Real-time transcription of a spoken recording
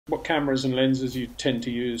what cameras and lenses you tend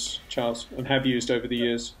to use, Charles, and have used over the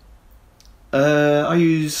years? I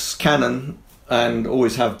use Canon and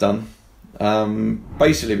always have done.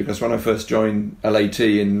 Basically because when I first joined LAT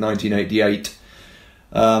in 1988,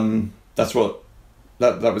 that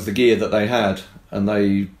was the gear that they had, and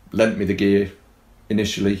they lent me the gear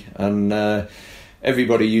initially, and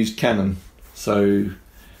everybody used Canon. So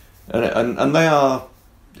and they are,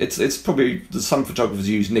 it's probably, some photographers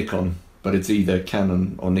use Nikon, but it's either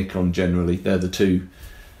Canon or Nikon generally. They're the two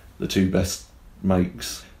best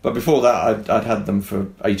makes. But before that, I'd had them for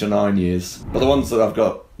 8 or 9 years. But the ones that I've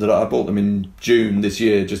got, that I bought them in June this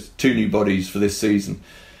year, just 2 new bodies for this season,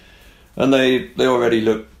 and they already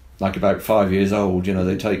look like about 5 years old. You know,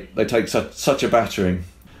 they take such a battering.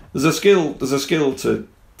 There's a skill to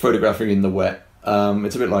photographing in the wet.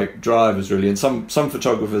 It's a bit like drivers really, and some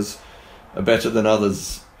photographers are better than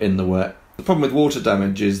others in the wet. The problem with water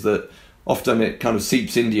damage is that often it kind of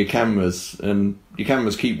seeps into your cameras, and your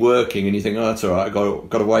cameras keep working, and you think, oh, that's all right, I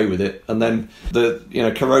got away with it, and then the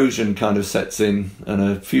corrosion kind of sets in, and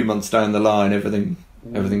a few months down the line, everything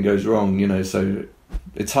goes wrong. So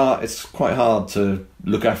it's quite hard to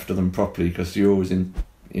look after them properly, because you're always in,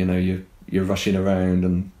 you're rushing around,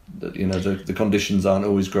 and the conditions aren't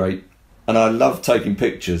always great. And I love taking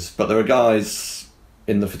pictures, but there are guys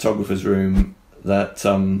in the photographer's room that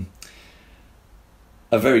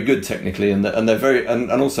are very good technically, and they're very,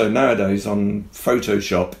 and also nowadays on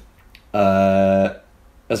Photoshop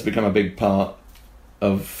has become a big part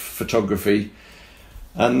of photography,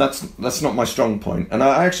 and that's not my strong point, and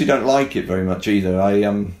I actually don't like it very much either.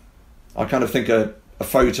 I kind of think a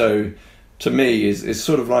photo to me is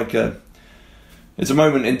sort of like it's a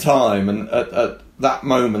moment in time, and at that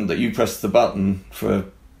moment that you press the button for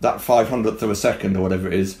that 500th of a second or whatever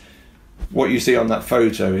it is, what you see on that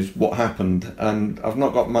photo is what happened. And I've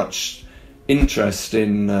not got much interest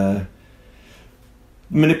in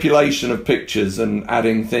manipulation of pictures and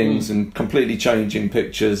adding things and completely changing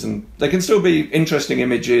pictures, and they can still be interesting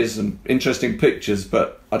images and interesting pictures,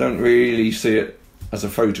 but I don't really see it as a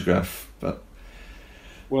photograph. But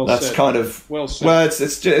well that's said. kind of well said. Well,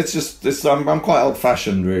 it's just I'm quite old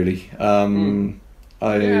fashioned really.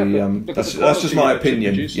 That's just my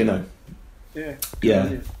opinion,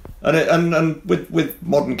 Yeah. And with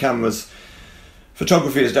modern cameras,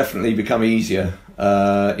 photography has definitely become easier.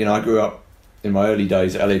 I grew up in my early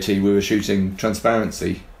days at LAT. We were shooting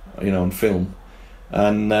transparency, on film,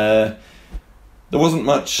 and there's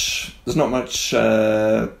not much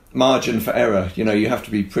margin for error. You have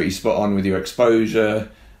to be pretty spot on with your exposure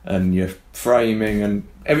and your framing and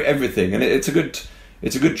everything, and it's a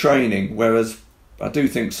good training. Whereas I do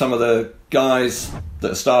think some of the guys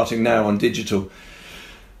that are starting now on digital,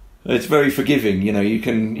 it's very forgiving. You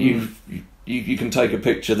can take a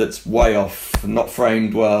picture that's way off, and not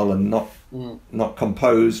framed well, and not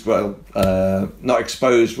composed well, not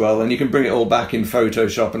exposed well, and you can bring it all back in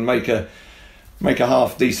Photoshop and make a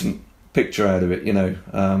half decent picture out of it.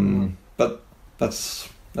 But that's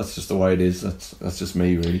just the way it is. That's just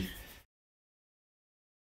me really.